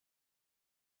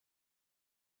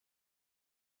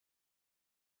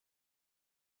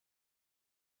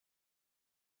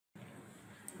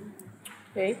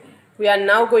Okay, we are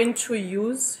now going to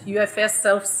use UFS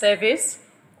self-service.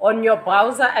 On your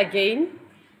browser again,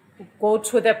 go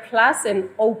to the plus and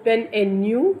open a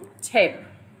new tab.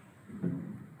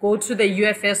 Go to the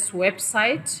UFS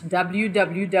website,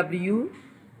 www.ufs.ac.za.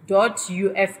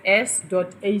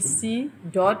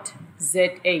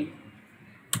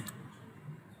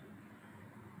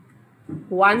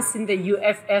 Once in the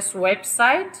UFS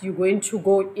website, you're going to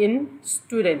go in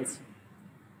Students.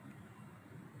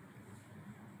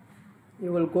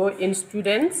 You will go in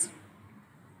Students.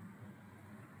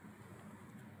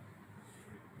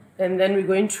 And then we're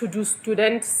going to do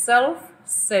Student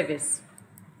Self-Service.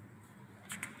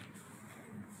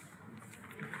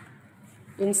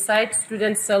 Inside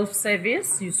Student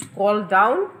Self-Service, you scroll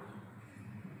down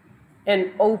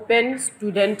and open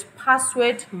Student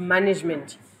Password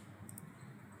Management.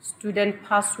 Student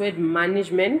Password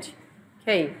Management.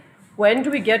 Okay, when do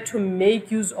we get to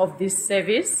make use of this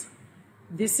service?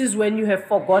 This is when you have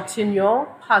forgotten your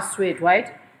password,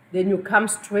 right? Then you come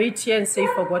straight here and say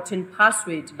forgotten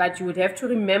password, but you would have to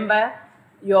remember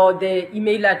the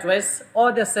email address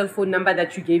or the cell phone number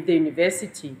that you gave the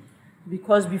university.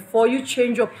 Because before you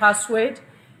change your password,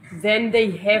 then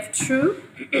they have to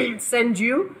send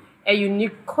you a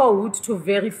unique code to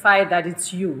verify that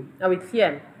it's you. Are we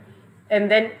clear? And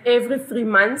then every 3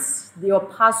 months, your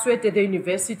password at the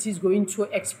university is going to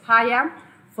expire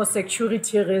for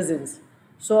security reasons.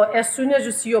 So as soon as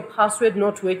you see your password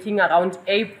not working around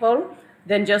April,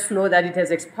 then just know that it has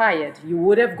expired. You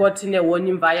would have gotten a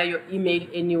warning via your email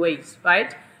anyways,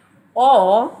 right?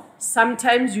 Or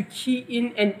sometimes you key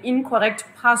in an incorrect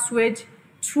password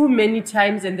too many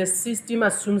times and the system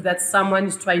assumes that someone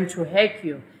is trying to hack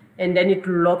you, and then it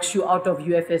locks you out of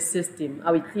UFS system.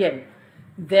 Are we clear?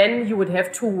 Then you would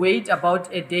have to wait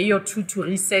about a day or two to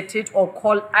reset it, or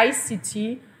call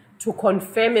ICT to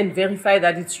confirm and verify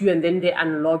that it's you, and then they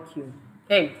unlock you.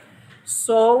 Okay,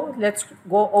 so let's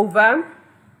go over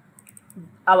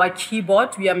our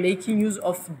keyboard. We are making use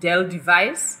of Dell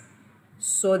device.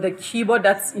 So the keyboard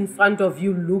that's in front of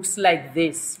you looks like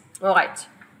this. All right.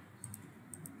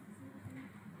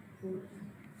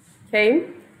 Okay,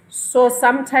 so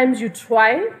sometimes you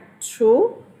try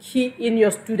to key in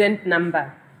your student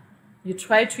number. You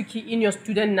try to key in your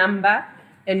student number,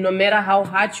 and no matter how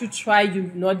hard you try,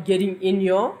 you're not getting in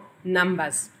your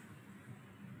numbers.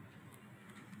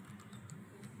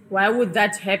 Why would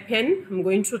that happen? I'm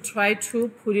going to try to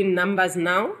put in numbers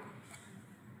now.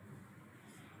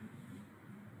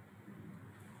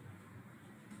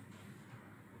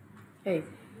 Okay,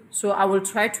 so I will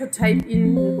try to type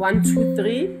in 1, 2,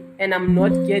 3, and I'm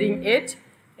not getting it.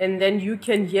 And then you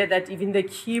can hear that even the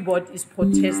keyboard is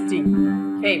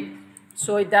protesting. Okay,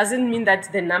 so it doesn't mean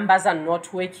that the numbers are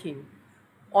not working.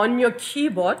 On your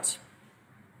keyboard,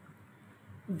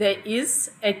 there is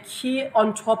a key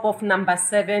on top of number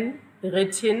 7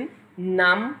 written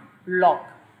num lock,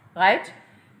 right?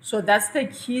 So that's the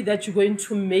key that you're going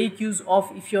to make use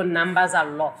of if your numbers are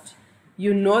locked.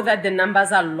 You know that the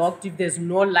numbers are locked if there's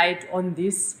no light on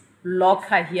this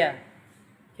locker here.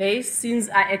 Okay, since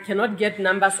I cannot get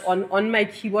numbers on my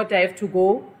keyboard, I have to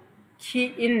go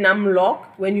key in num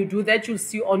lock. When you do that, you'll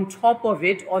see on top of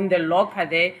it, on the locker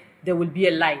there will be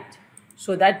a light.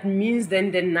 So that means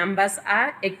then the numbers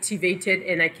are activated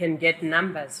and I can get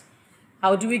numbers.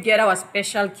 How do we get our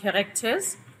special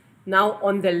characters? Now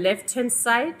on the left-hand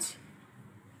side,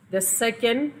 the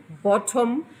second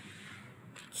bottom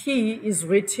key is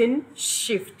written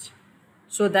Shift.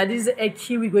 So that is a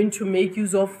key we're going to make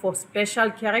use of for special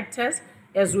characters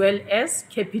as well as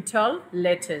capital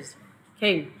letters.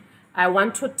 Okay, I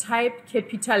want to type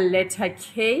capital letter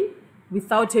K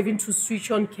without having to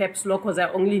switch on caps lock because I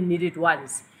only need it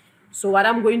once. So what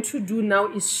I'm going to do now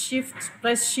is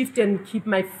press Shift and keep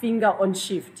my finger on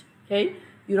Shift. Okay,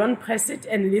 you don't press it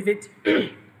and leave it.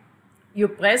 You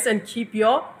press and keep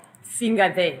your finger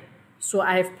there. So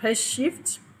I have pressed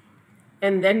Shift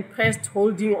and then pressed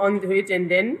holding on to it and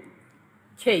then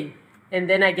K, and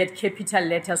then I get capital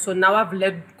letter. So now I've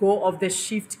let go of the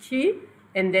Shift key,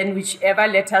 and then whichever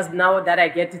letters now that I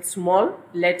get it small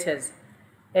letters.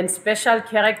 And special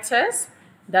characters,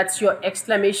 that's your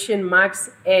exclamation marks,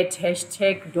 @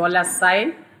 hashtag,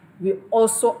 $sign. We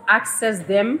also access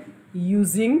them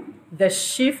using the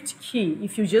Shift key.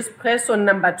 If you just press on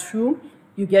number 2,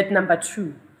 you get number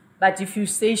 2. But if you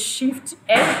say Shift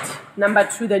 @ number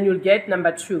 2, then you'll get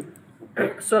number 2.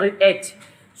 Sorry,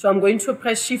 @. So I'm going to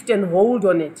press Shift and hold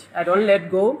on it. I don't let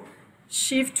go.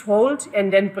 Shift, hold,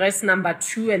 and then press number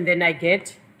 2, and then I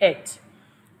get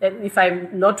 @. And if I'm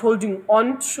not holding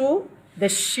on to the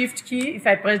Shift key, if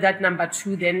I press that number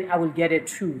 2, then I will get a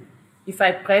 2. If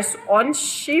I press on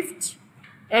Shift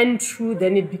N2,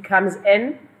 then it becomes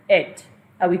N8.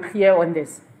 Are we clear on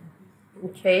this?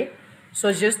 Okay.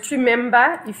 So just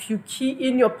remember, if you key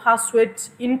in your password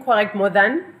incorrect more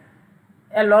than,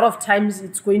 a lot of times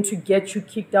it's going to get you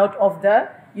kicked out of the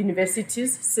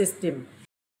university's system.